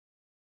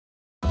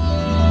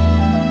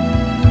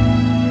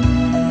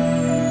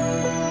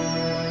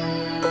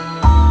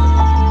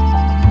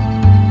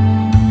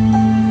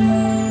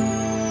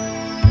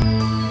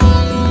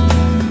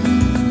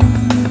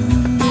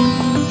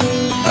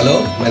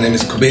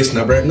Kubes,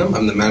 Navaratnam.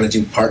 I'm the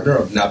managing partner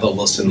of Nava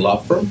Wilson Law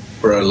Firm.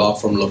 We're a law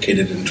firm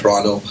located in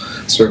Toronto,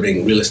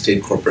 serving real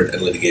estate, corporate,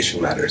 and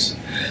litigation matters.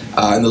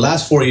 In the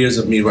last 4 years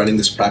of me running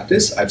this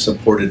practice, I've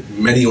supported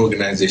many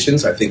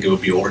organizations. I think it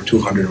would be over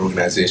 200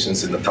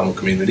 organizations in the Tamil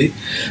community.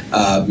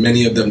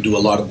 Many of them do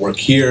a lot of work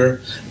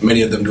here.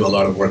 Many of them do a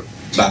lot of work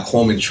back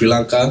home in Sri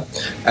Lanka.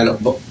 And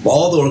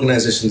all the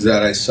organizations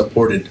that I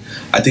supported,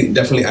 I think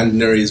definitely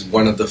Anpuneri is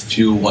one of the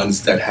few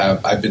ones that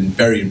I've been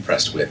very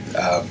impressed with.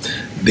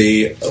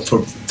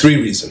 For three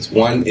reasons.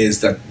 One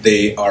is that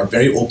they are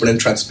very open and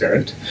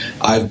transparent.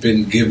 I've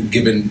been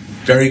given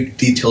very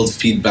detailed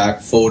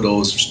feedback,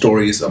 photos,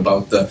 stories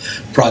about the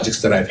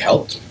projects that I've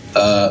helped.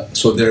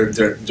 So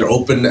they're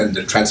open, and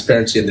their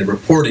transparency and their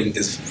reporting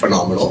is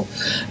phenomenal.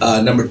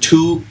 Number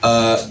two,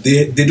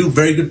 they do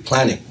very good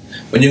planning.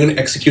 When you're going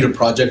to execute a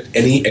project,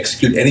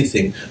 execute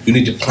anything, you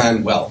need to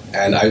plan well.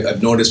 And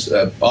I've noticed,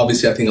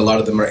 obviously, I think a lot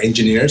of them are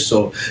engineers,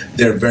 so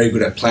they're very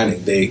good at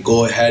planning. They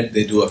go ahead,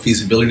 they do a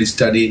feasibility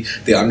study,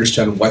 they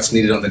understand what's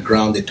needed on the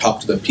ground, they talk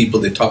to the people,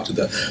 they talk to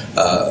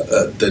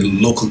the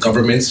local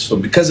governments. So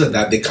because of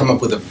that, they come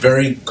up with a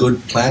very good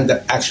plan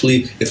that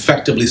actually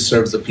effectively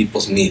serves the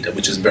people's need,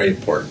 which is very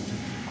important.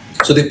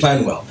 So they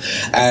plan well.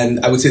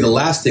 And I would say the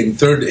last thing,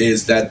 third,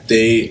 is that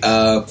they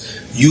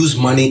use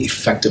money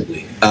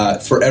effectively.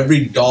 For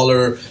every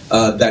dollar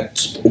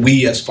that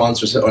we as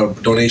sponsors or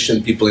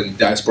donation people in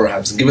diaspora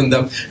have given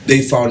them,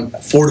 they found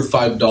 $4 to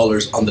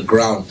 $5 on the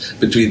ground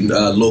between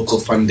local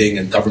funding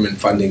and government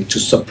funding to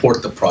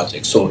support the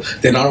project. So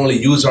they not only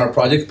use our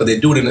project, but they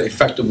do it in an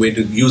effective way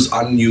to use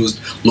unused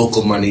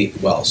local money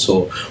well.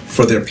 So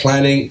for their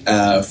planning,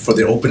 for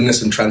their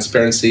openness and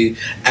transparency,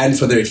 and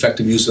for their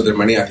effective use of their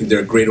money, I think they're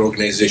a great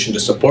organization to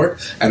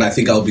support, and I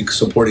think I'll be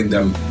supporting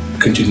them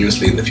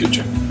continuously in the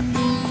future.